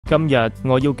今日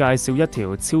我要介紹一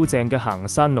條超正嘅行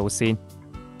山路線，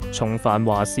從繁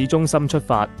華市中心出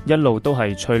發，一路都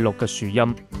係翠綠嘅樹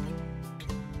蔭。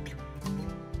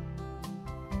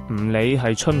唔理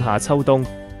係春夏秋冬，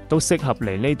都適合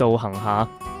嚟呢度行下。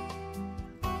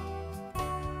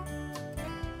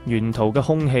沿途嘅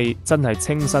空氣真係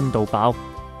清新到爆，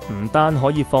唔單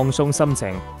可以放鬆心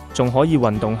情，仲可以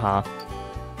運動下，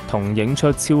同影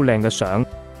出超靚嘅相。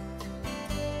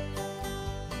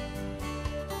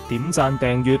點讚、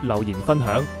訂閱、留言、分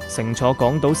享，乘坐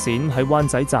港島線喺灣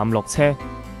仔站落車。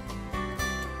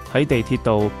喺地鐵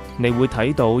度，你會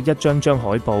睇到一張張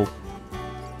海報，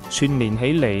串連起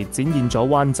嚟展現咗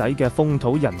灣仔嘅風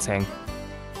土人情，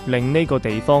令呢個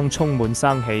地方充滿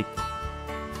生氣。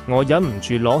我忍唔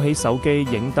住攞起手機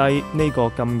影低呢個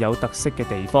咁有特色嘅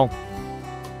地方。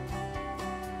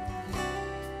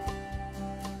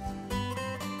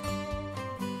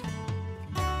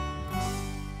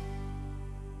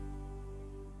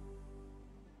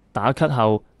打卡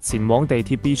後，前往地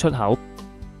鐵 B 出口，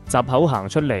閘口行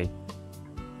出嚟，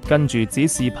跟住指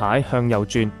示牌向右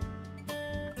轉，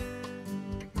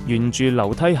沿住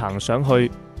樓梯行上去，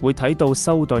會睇到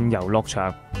修頓遊樂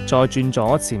場，再轉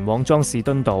左前往莊士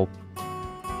敦道。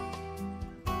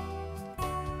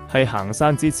喺行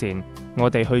山之前，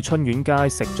我哋去春園街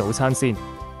食早餐先。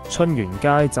春園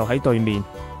街就喺對面，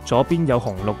左邊有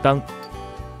紅綠燈，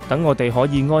等我哋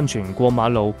可以安全過馬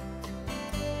路。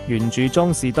沿住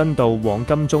莊士敦道往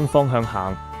金鐘方向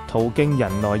行，途經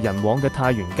人來人往嘅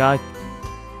太原街，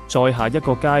再下一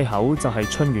個街口就係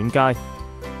春園街，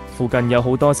附近有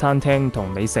好多餐廳同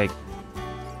美食。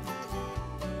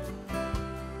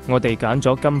我哋揀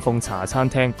咗金鳳茶餐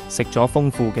廳，食咗豐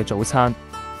富嘅早餐。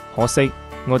可惜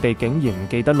我哋竟然唔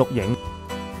記得錄影。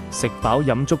食飽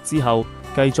飲足之後，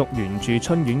繼續沿住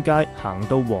春園街行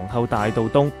到皇后大道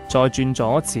東，再轉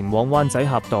左前往灣仔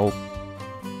峽道。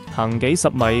行幾十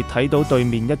米睇到對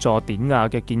面一座典雅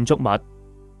嘅建築物，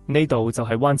呢度就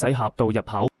係灣仔峽道入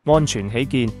口。安全起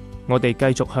見，我哋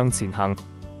繼續向前行，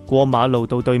過馬路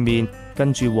到對面，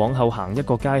跟住往後行一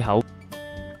個街口。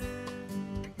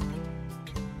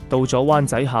到咗灣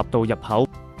仔峽道入口，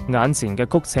眼前嘅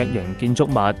曲尺形建築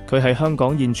物，佢係香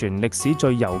港現存歷史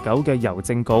最悠久嘅郵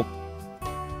政局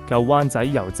——舊灣仔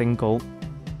郵政局。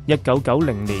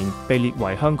1990年被列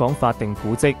為香港法定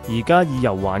古蹟，而家已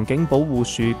由環境保護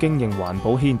署經營環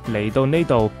保牽。嚟到呢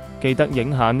度，記得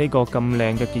影下呢個咁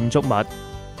靚嘅建築物。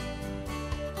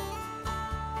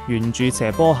沿住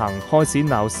斜坡行，開始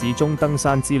鬧市中登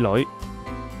山之旅。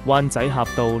灣仔峽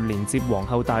道連接皇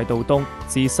后大道東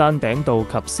至山頂道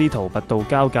及司徒拔道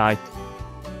交界，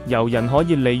遊人可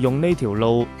以利用呢條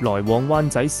路來往灣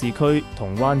仔市區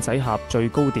同灣仔峽最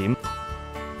高點。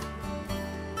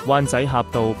灣仔峽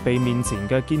道被面前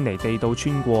嘅堅尼地道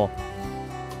穿過，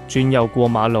轉右過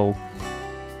馬路。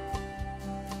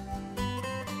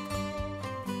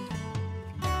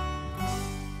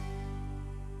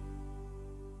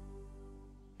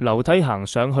樓梯行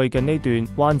上去嘅呢段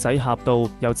灣仔峽道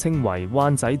又稱為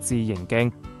灣仔自然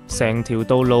徑，成條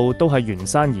道路都係沿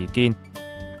山而建，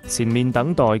前面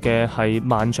等待嘅係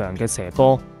漫長嘅斜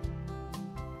坡。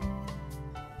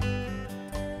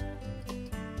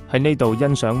喺呢度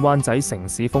欣賞灣仔城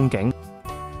市風景，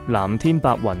藍天白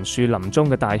雲樹林中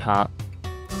嘅大廈，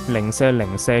零舍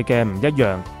嘅唔一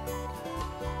樣。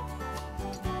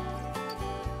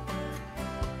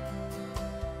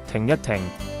停一停，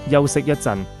休息一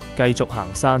陣，繼續行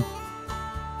山。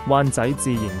灣仔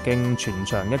自然徑全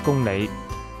長1公里，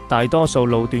大多數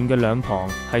路段嘅兩旁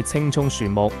係青蔥樹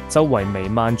木，周圍彌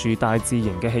漫住大自然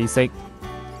嘅氣息。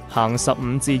行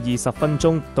15至20分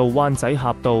鐘到灣仔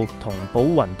峽道同寶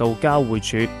雲道交匯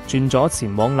處，轉左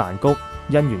前往蘭谷、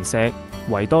姻緣石、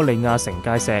維多利亞城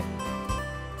界石。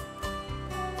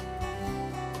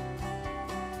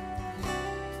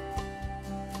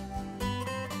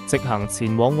直行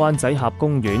前往灣仔峽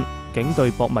公園、警隊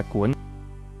博物館。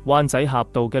灣仔峽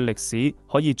道嘅歷史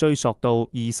可以追溯到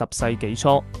20世紀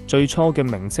初，最初嘅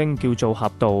名稱叫做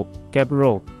峽道 （Gap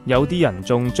Road）， 有啲人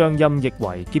仲將音譯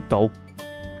為篋道。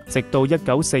直到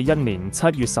1941年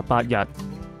7月18日，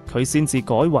佢先至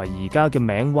改為而家嘅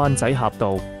名灣仔峽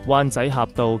道。灣仔峽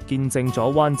道見證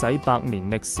咗灣仔100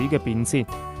年歷史嘅變遷，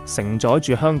承載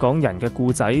住香港人嘅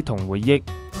故仔同回憶。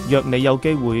若你有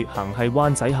機會行喺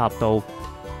灣仔峽道，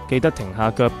記得停下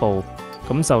腳步，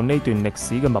感受呢段歷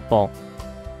史嘅脈搏。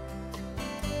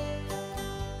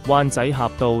灣仔峽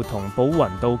道同寶雲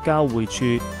道交匯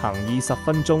處行20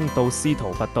分鐘到司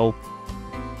徒拔道。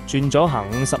轉左行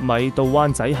50米到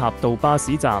灣仔峽道巴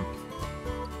士站，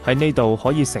喺呢度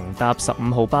可以乘搭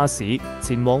15號巴士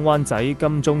前往灣仔、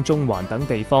金鐘、中環等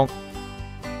地方。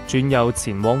轉右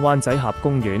前往灣仔峽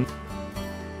公園。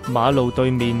馬路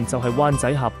對面就係灣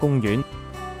仔峽公園。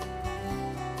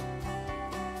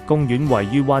公園位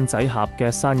於灣仔峽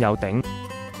嘅山丘頂，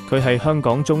佢係香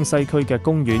港中西區嘅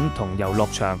公園同遊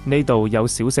樂場。呢度有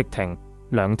小食亭、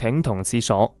涼亭同廁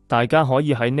所，大家可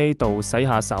以喺呢度洗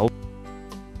下手，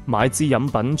買支飲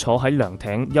品坐喺涼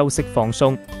亭休息放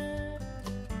鬆。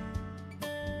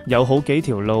有好幾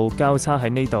條路交叉喺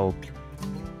呢度，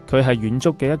佢係遠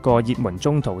足嘅一個熱門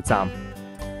中途站，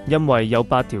因為有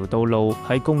8條道路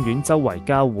喺公園周圍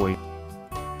交匯。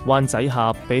灣仔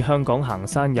峽被香港行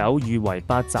山友譽為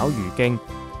8爪魚徑。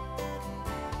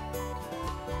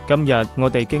今日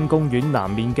我哋經公園南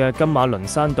面嘅金馬麟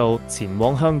山道前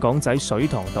往香港仔水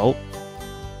塘道。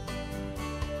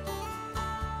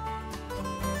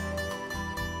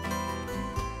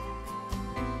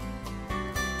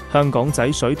香港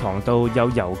仔水塘道有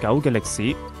悠久嘅歷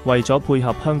史，為咗配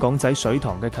合香港仔水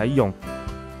塘嘅啟用，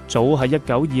早喺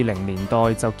1920年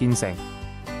代就建成。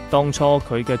當初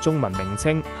佢嘅中文名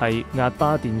稱係鴨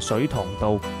巴甸水塘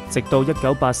道，直到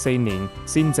1984年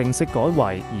先正式改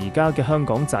為而家嘅香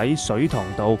港仔水塘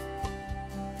道。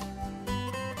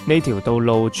呢條道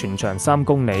路全長3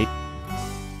公里，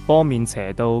坡面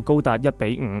斜度高達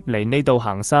1:5，嚟呢度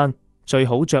行山最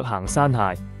好着行山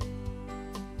鞋。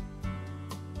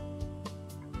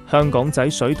香港仔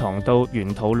水塘道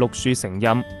沿途綠樹成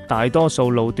蔭，大多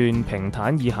數路段平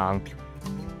坦易行，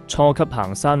初級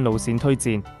行山路線推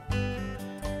薦。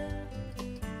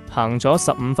行咗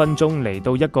15分鐘嚟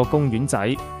到一個公園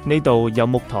仔，呢度有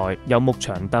木台、有木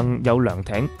長凳、有涼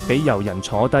亭，俾遊人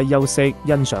坐低休息、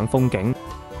欣賞風景。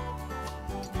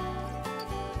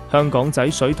香港仔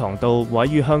水塘道位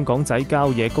於香港仔郊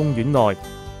野公園內，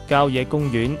郊野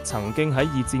公園曾經喺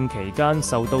2戰期間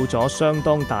受到咗相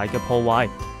當大嘅破壞，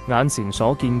眼前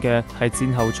所見嘅係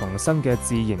戰後重生嘅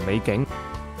自然美景。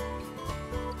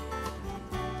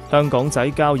香港仔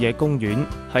郊野公園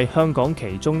係香港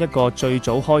其中一個最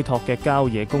早開拓嘅郊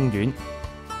野公園。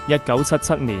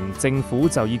1977年政府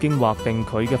就已經劃定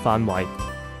佢嘅範圍。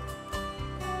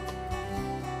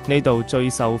呢度最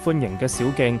受歡迎嘅小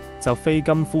徑就非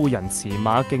金夫人馳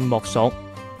馬徑莫屬，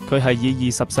佢係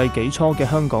以20世紀初嘅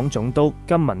香港總督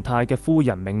金文泰嘅夫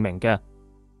人命名嘅。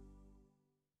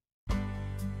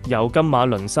由金馬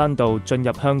麟山道進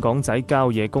入香港仔郊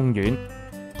野公園，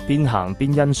邊行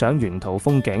邊欣賞沿途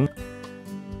風景，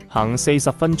行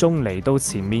40分鐘嚟到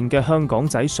前面嘅香港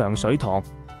仔上水塘。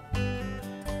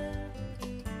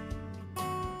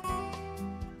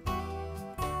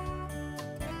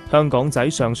香港仔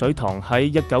上水塘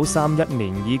喺1931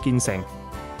年已建成。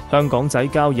香港仔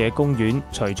郊野公園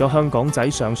除咗香港仔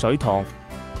上水塘，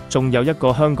仲有一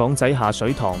個香港仔下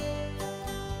水塘。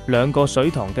兩個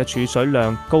水塘嘅儲水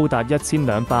量高達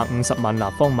1250萬立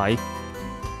方米。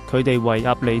佢哋為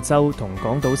鴨脷洲同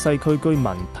港島西區居民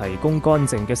提供乾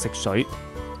淨嘅食水。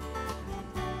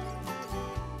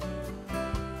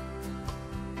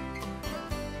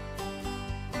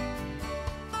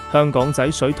香港仔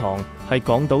水塘係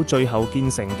港島最後建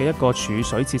成嘅一個儲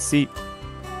水設施。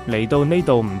嚟到呢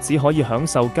度唔只可以享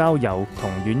受郊遊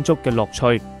同遠足嘅樂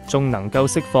趣，仲能夠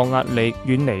釋放壓力，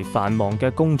遠離繁忙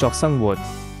嘅工作生活。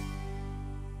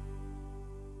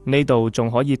呢度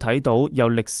仲可以睇到有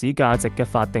歷史價值嘅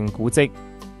法定古蹟，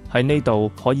喺呢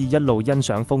度可以一路欣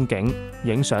賞風景、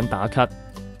影相打卡，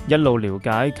一路了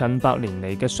解近百年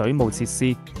嚟嘅水務設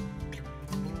施。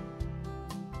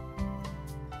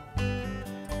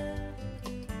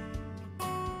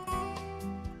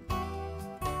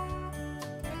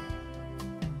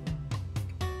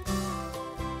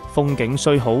風景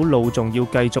雖好，路仲要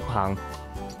繼續行。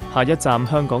下一站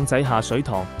香港仔下水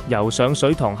塘，由上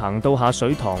水塘行到下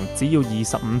水塘只要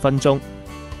25分鐘。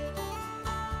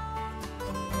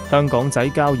香港仔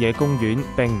郊野公園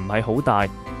並唔係好大，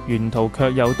沿途卻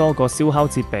有多個燒烤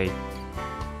設備，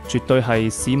絕對係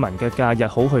市民嘅假日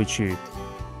好去處。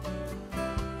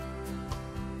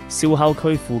燒烤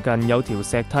區附近有條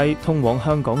石梯通往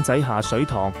香港仔下水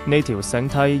塘，呢條石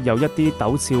梯有一啲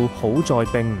陡峭，好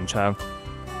在並唔長。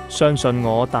相信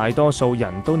我大多數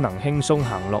人都能輕鬆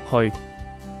行落去。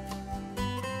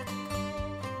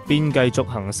邊繼續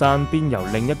行山，邊由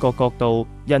另一個角度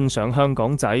欣賞香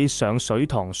港仔上水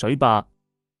塘水壩。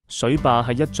水壩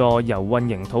係一座由混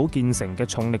凝土建成嘅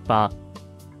重力壩，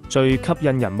最吸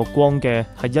引人目光嘅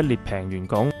係一列平圓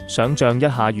拱，想像一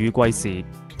下雨季時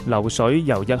流水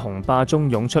由日紅壩中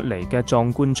湧出嚟嘅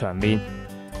壯觀場面，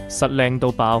實靚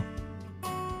到爆。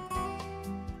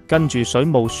跟住水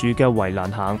務署嘅圍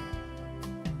欄行。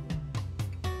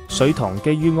水塘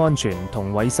基於安全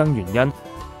同衛生原因，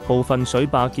部分水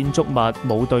壩建築物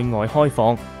冇對外開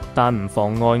放，但唔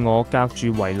妨礙我隔住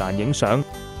圍欄影相。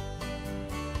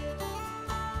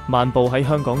漫步喺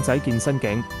香港仔健身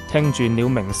徑，聽住鳥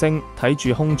鳴聲，睇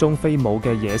住空中飛舞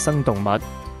嘅野生動物，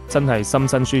真係心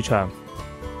身舒暢。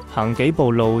行幾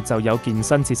步路就有健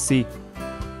身設施，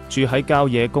住喺郊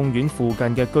野公園附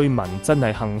近嘅居民真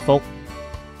係幸福。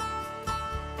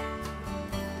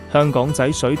香港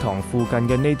仔水塘附近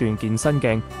嘅呢段健身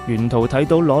徑，沿途睇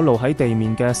到裸露喺地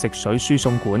面嘅食水輸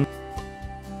送管，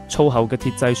粗厚嘅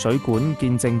鐵製水管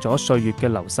見證咗歲月嘅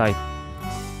流逝。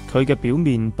佢嘅表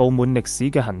面佈滿歷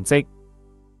史嘅痕跡，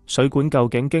水管究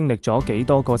竟經歷咗幾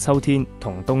多個秋天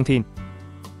同冬天，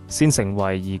先成為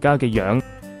而家嘅樣？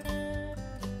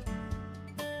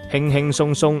輕輕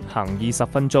鬆鬆行20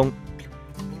分鐘，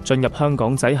進入香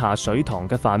港仔下水塘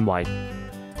嘅範圍，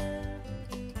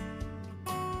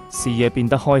視野變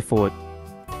得開闊，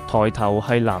抬頭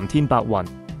係藍天白雲，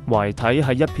懷睇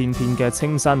係一片片嘅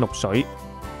青山綠水，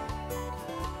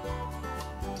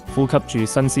呼吸住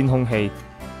新鮮空氣。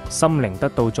心靈得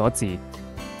到咗治，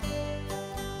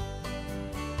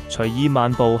隨意漫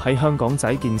步喺香港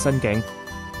仔健身徑，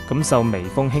感受微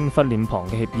風輕拂臉龐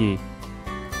嘅愜意，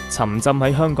沉浸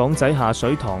喺香港仔下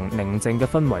水塘寧靜嘅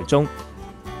氛圍中。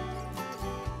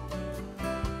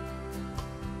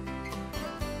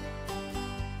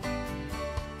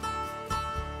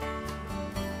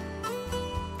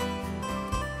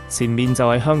前面就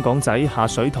係香港仔下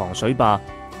水塘水壩。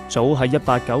早喺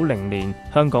1890年，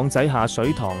香港仔下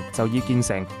水塘就已建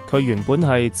成。佢原本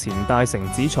係前大成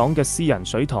紙廠嘅私人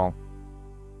水塘。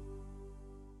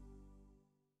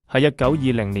喺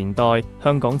1920年代，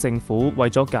香港政府為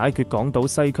咗解決港島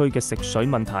西區嘅食水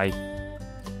問題，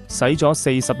使咗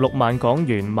46萬港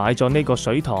元買咗呢個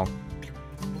水塘。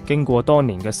經過多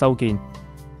年嘅修建，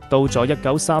到咗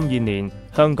1932年，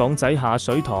香港仔下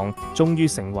水塘終於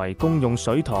成為公用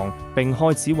水塘，並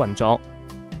開始運作。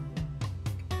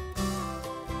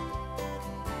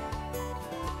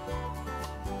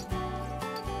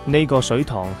呢個水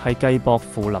塘係繼薄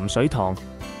扶林水塘、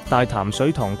大潭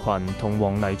水塘群同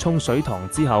黃泥涌水塘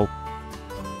之後，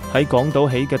喺港島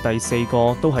起嘅第4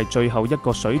個，都係最後一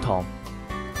個水塘。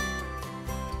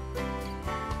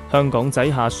香港仔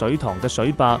下水塘嘅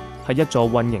水壩係一座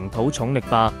混凝土重力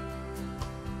壩，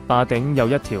壩頂有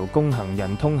一條供行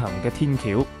人通行嘅天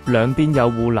橋，兩邊有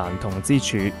護欄同支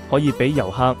柱，可以俾遊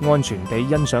客安全地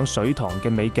欣賞水塘嘅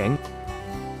美景。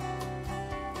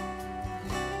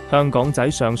香港仔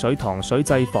上水塘水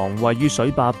掣房位於水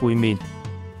壩背面，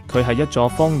佢係一座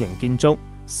方形建築，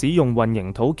使用混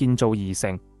凝土建造而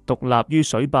成，獨立於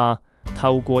水壩，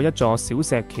透過一座小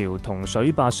石橋同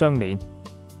水壩相連。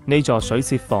呢座水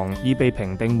設房已被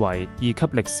評定為2級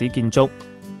歷史建築。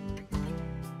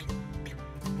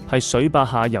喺水壩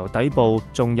下游底部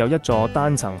仲有一座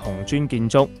單層紅磚建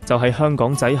築，就係香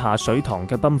港仔下水塘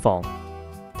嘅泵房。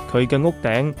佢嘅屋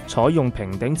頂採用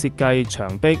平頂設計，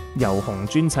牆壁由紅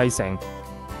磚砌成，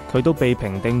佢都被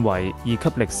評定為2級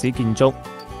歷史建築。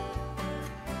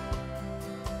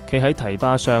企喺堤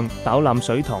壩上飽覽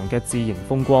水塘嘅自然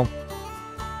風光，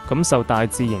感受大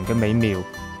自然嘅美妙。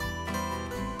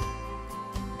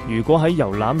如果喺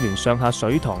遊覽完上下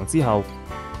水塘之後，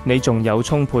你仲有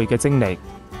充沛嘅精力，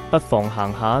不妨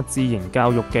行下自然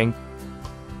教育徑，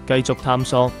繼續探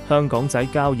索香港仔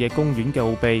郊野公園嘅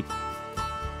奧秘。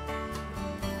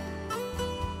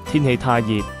天氣太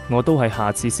熱，我都係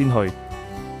下次先去。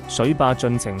水壩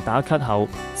盡情打卡後，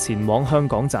前往香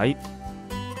港仔。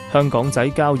香港仔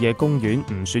郊野公園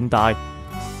唔算大，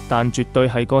但絕對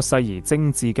係個細而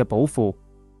精緻嘅寶庫。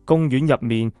公園入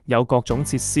面有各種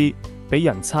設施，俾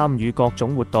人參與各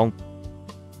種活動。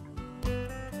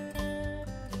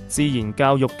自然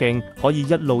教育徑可以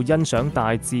一路欣賞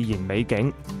大自然美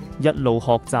景，一路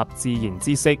學習自然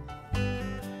知識。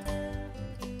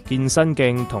健身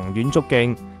徑同遠足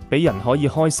徑俾人可以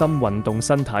開心運動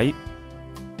身體，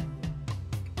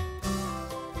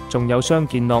仲有傷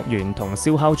健樂園同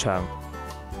燒烤場，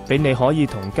俾你可以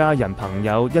同家人朋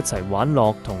友一齊玩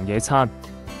樂同野餐。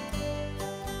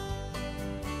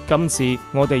今次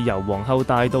我哋由皇后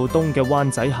大道東嘅灣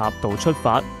仔峽道出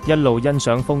發，一路欣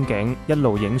賞風景，一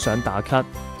路影相打卡，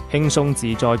輕鬆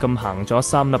自在咁行咗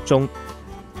3粒鐘。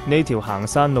呢條行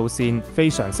山路線非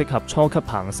常適合初級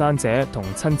行山者同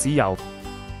親子遊，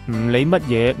唔理乜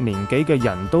嘢年紀嘅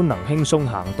人都能輕鬆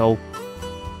行到。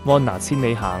安娜千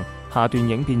里行，下段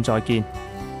影片再見。